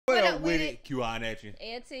up with it? Q on at you.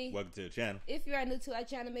 Auntie. Welcome to the channel. If you are new to our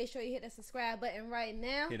channel, make sure you hit that subscribe button right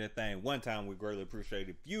now. Hit that thing one time. We greatly appreciate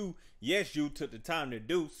it. If you, yes, you took the time to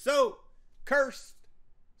do so. Cursed,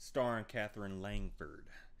 starring Katherine Langford.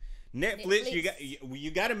 Netflix.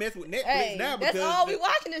 You got to mess with Netflix now because that's all we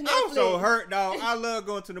watching is Netflix. I'm so hurt, dog. I love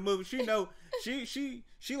going to the movie. She know she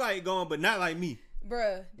like going, but not like me.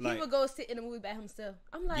 Bruh, like, he would go sit in the movie by himself.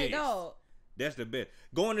 I'm like, yes, dog. That's the best.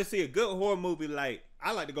 Going to see a good horror movie, like,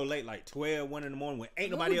 I like to go late, like 12, 1 in the morning when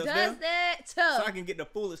ain't nobody else there. Who does that? Tough. So I can get the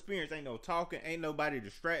full experience. Ain't no talking. Ain't nobody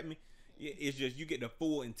distract me. It's just you get the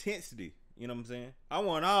full intensity. You know what I'm saying? I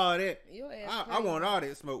want all that. I want all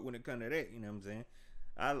that smoke when it comes to that. You know what I'm saying?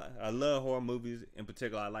 I love horror movies. In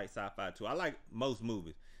particular, I like sci-fi too. I like most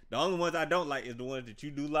movies. The only ones I don't like is the ones that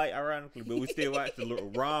you do like, ironically, but we still watch the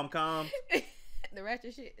little rom-com. The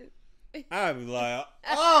ratchet shit. I be like,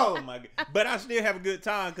 oh my God. But I still have a good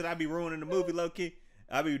time because I be ruining the movie low-key.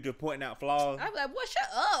 I be just pointing out flaws. I be like, boy, shut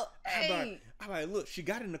up. Hey. I be like, look, she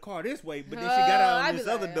got in the car this way, but then she got out on this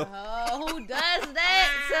other door. Oh, who does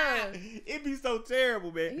that? It be so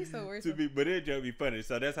terrible, man. He's so worse. But it just be funny.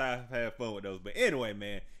 So that's how I have fun with those. But anyway,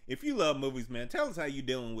 man, if you love movies, man, tell us how you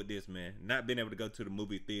dealing with this, man. Not being able to go to the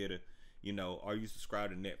movie theater. You know, are you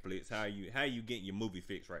subscribed to Netflix? How you getting your movie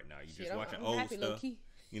fix right now? You just watching old stuff.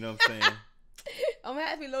 You know what I'm saying? I'm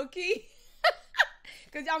happy low key.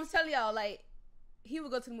 Cause I'm telling y'all, like, he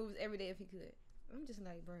would go to the movies every day if he could. I'm just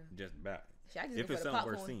like, bro. Just about. If it's something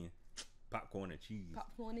worth seeing. Popcorn and cheese.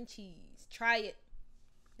 Popcorn and cheese. Try it.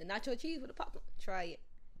 The nacho cheese with the popcorn. Try it.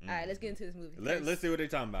 All right, let's get into this movie. Let's see what they're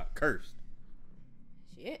talking about. Cursed.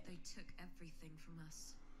 Shit. They took everything from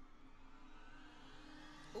us.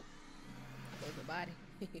 Oh. There's the body.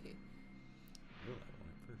 Because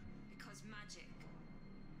magic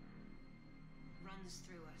runs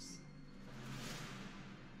through us.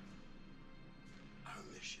 Our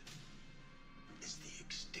mission is the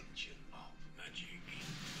extinction of magic.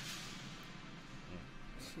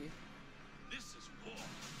 Shit. This is war.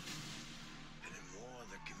 And in war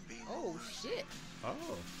there can be no mercy. Shit.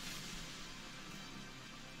 Oh.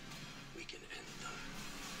 We can end them.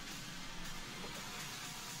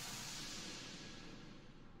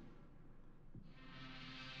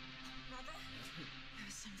 Mother, there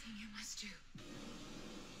is something you must do.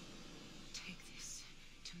 Take this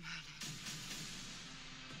to Merlin.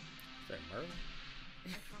 Is that Merlin?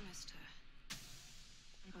 I promised her,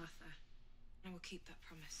 Arthur. I will keep that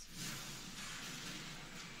promise.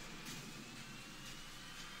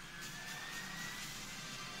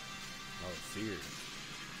 Oh, serious.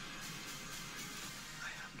 I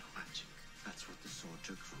have no magic. That's what the sword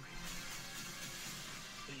took from me.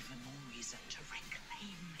 Even more reason to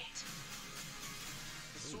reclaim it.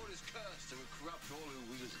 The sword is cursed and will corrupt all who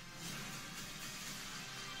wield it.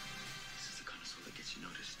 This is the kind of sword that gets you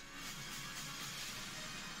noticed.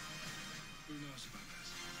 Who knows about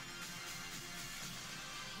this?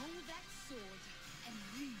 Hold that sword and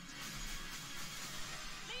lead.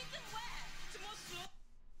 Lead them where? To more slaughter?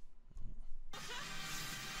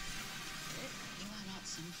 You are not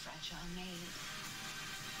some fragile maid.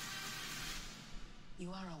 You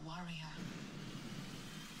are a warrior.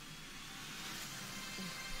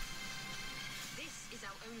 This is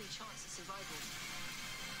our only chance at survival.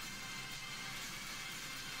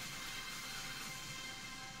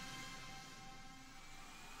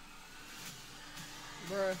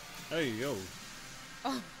 Bruh. Hey, yo.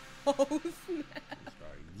 Oh, snap.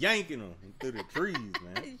 Start yanking them through the trees,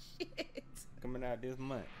 man. Shit. Coming out this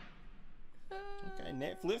month. Okay,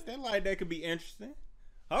 Netflix. That could be interesting.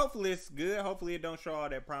 Hopefully it's good. Hopefully it don't show all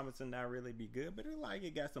that promise and not really be good. But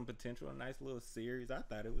it got some potential. A nice little series. I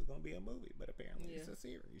thought it was going to be a movie. But apparently it's a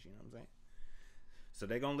series. You know what I'm saying? So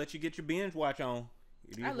they're going to let you get your binge watch on.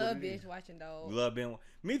 I love binge watching, dog. You love binge.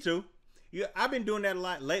 Me too. Yeah, I've been doing that a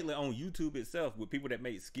lot lately on YouTube itself with people that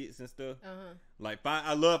make skits and stuff. Like,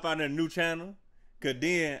 I love finding a new channel. Cause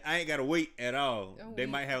then I ain't gotta wait at all. They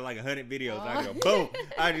might have like 100 videos. I go, boom.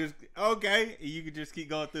 I just, okay. You can just keep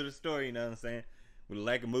going through the story, you know what I'm saying? With the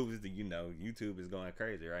lack of movies, you know, YouTube is going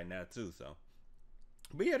crazy right now too. So,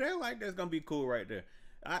 but yeah, they're like, that's gonna be cool right there.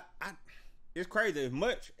 It's crazy. As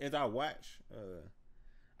much as I watch,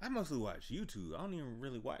 I mostly watch YouTube. I don't even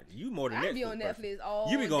really watch you more than Netflix. I be on Netflix all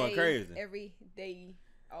day. You be going crazy every day,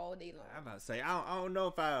 all day long. I'm about to say, I don't know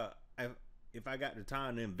if I got the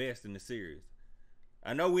time to invest in the series.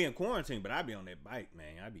 I know we in quarantine, but I be on that bike,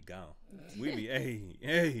 man. I be gone. We be,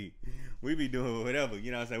 hey, we be doing whatever. You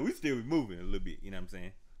know what I'm saying? We still be moving a little bit. You know what I'm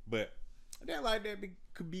saying? But That like that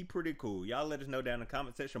could be pretty cool. Y'all let us know down in the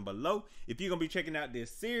comment section below. If you're going to be checking out this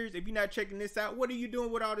series, if you're not checking this out, what are you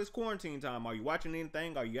doing with all this quarantine time? Are you watching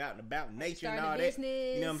anything? Are you out and about nature and all that?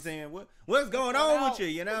 You know what I'm saying? What's going on with you?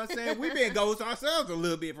 You know what I'm saying? We've been ghosts ourselves a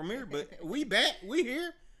little bit from here, but we back. We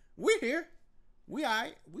here. We here. We all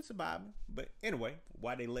right. We surviving. But anyway,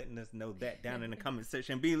 why they letting us know that down in the comment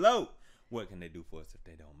section below? What can they do for us if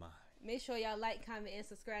they don't mind? Make sure y'all like, comment, and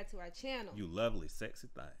subscribe to our channel. You lovely, sexy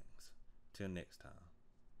things. Till next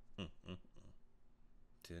time.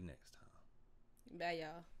 Till next time. Bye,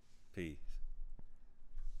 y'all. Peace.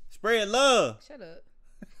 Spread love. Shut up.